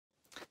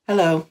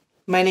Hello,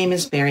 my name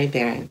is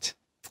Mary.Behrendt.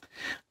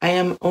 I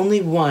am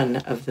only one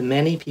of the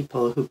many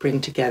people who bring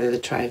together the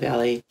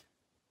Tri-Valley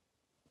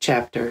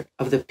chapter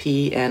of the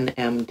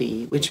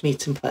PNMD, which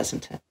meets in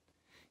Pleasanton.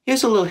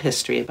 Here's a little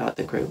history about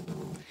the group.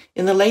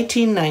 In the late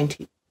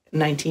 1990s,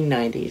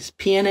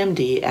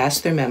 PNMD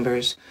asked their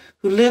members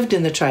who lived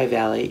in the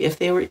Tri-Valley if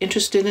they were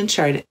interested in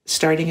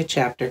starting a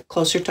chapter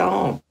closer to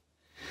home.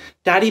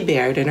 Dottie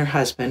Baird and her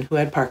husband, who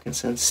had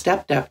Parkinson,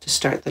 stepped up to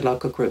start the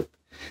local group.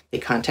 They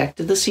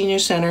contacted the senior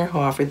center, who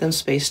offered them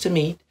space to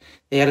meet.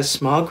 They had a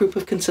small group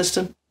of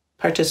consistent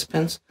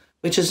participants,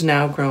 which has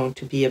now grown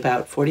to be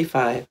about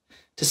 45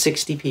 to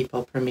 60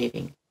 people per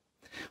meeting.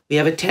 We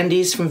have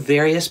attendees from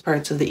various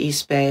parts of the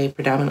East Bay,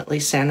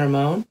 predominantly San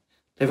Ramon,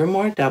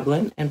 Livermore,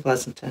 Dublin, and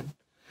Pleasanton.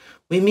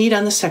 We meet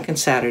on the second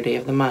Saturday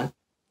of the month.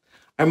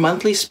 Our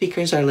monthly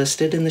speakers are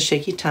listed in the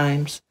Shaky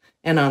Times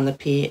and on the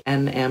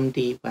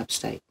PNMD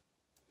website.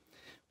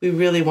 We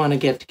really want to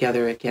get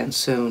together again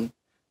soon.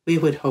 We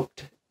would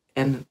hope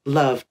and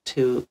love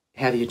to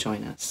have you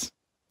join us.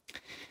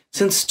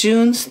 Since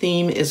June's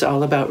theme is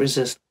all about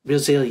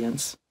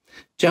resilience,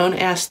 Joan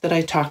asked that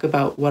I talk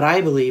about what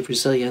I believe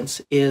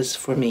resilience is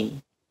for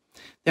me.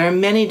 There are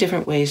many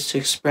different ways to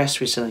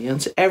express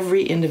resilience.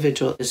 Every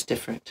individual is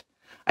different.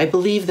 I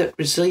believe that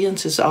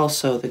resilience is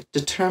also the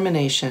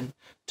determination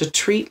to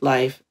treat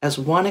life as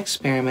one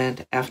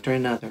experiment after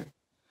another.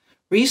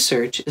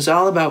 Research is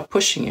all about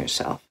pushing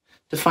yourself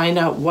to find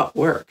out what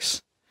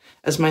works.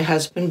 As my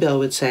husband Bill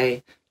would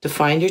say, to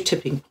find your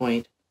tipping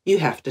point, you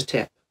have to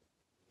tip.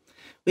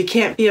 We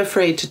can't be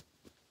afraid to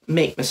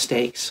make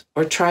mistakes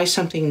or try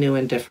something new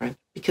and different,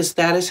 because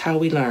that is how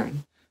we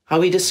learn,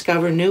 how we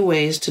discover new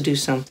ways to do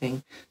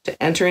something,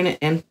 to enter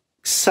an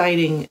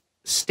exciting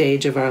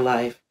stage of our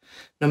life,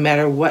 no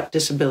matter what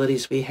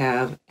disabilities we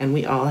have, and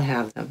we all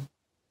have them.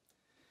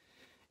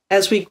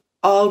 As we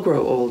all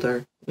grow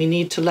older, we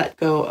need to let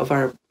go of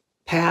our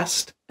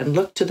past and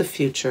look to the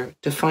future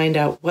to find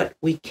out what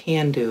we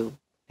can do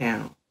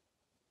now.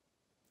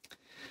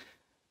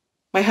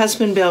 My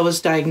husband Bill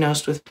was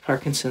diagnosed with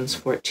Parkinson's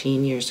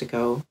 14 years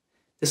ago,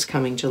 this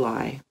coming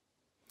July,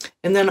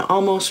 and then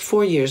almost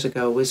 4 years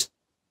ago was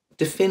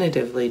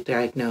definitively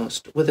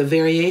diagnosed with a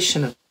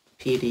variation of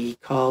PD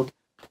called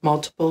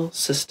multiple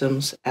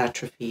systems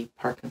atrophy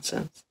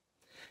Parkinson's.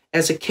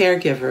 As a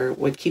caregiver,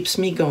 what keeps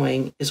me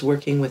going is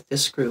working with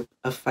this group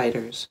of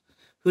fighters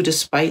who,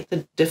 despite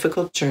the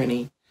difficult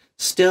journey,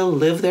 still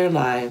live their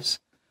lives,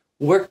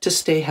 work to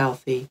stay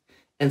healthy,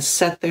 and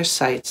set their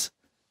sights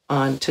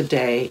on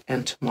today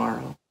and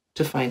tomorrow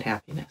to find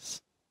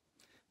happiness.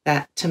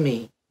 That, to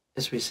me,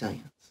 is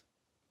resilience.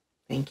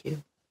 Thank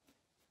you.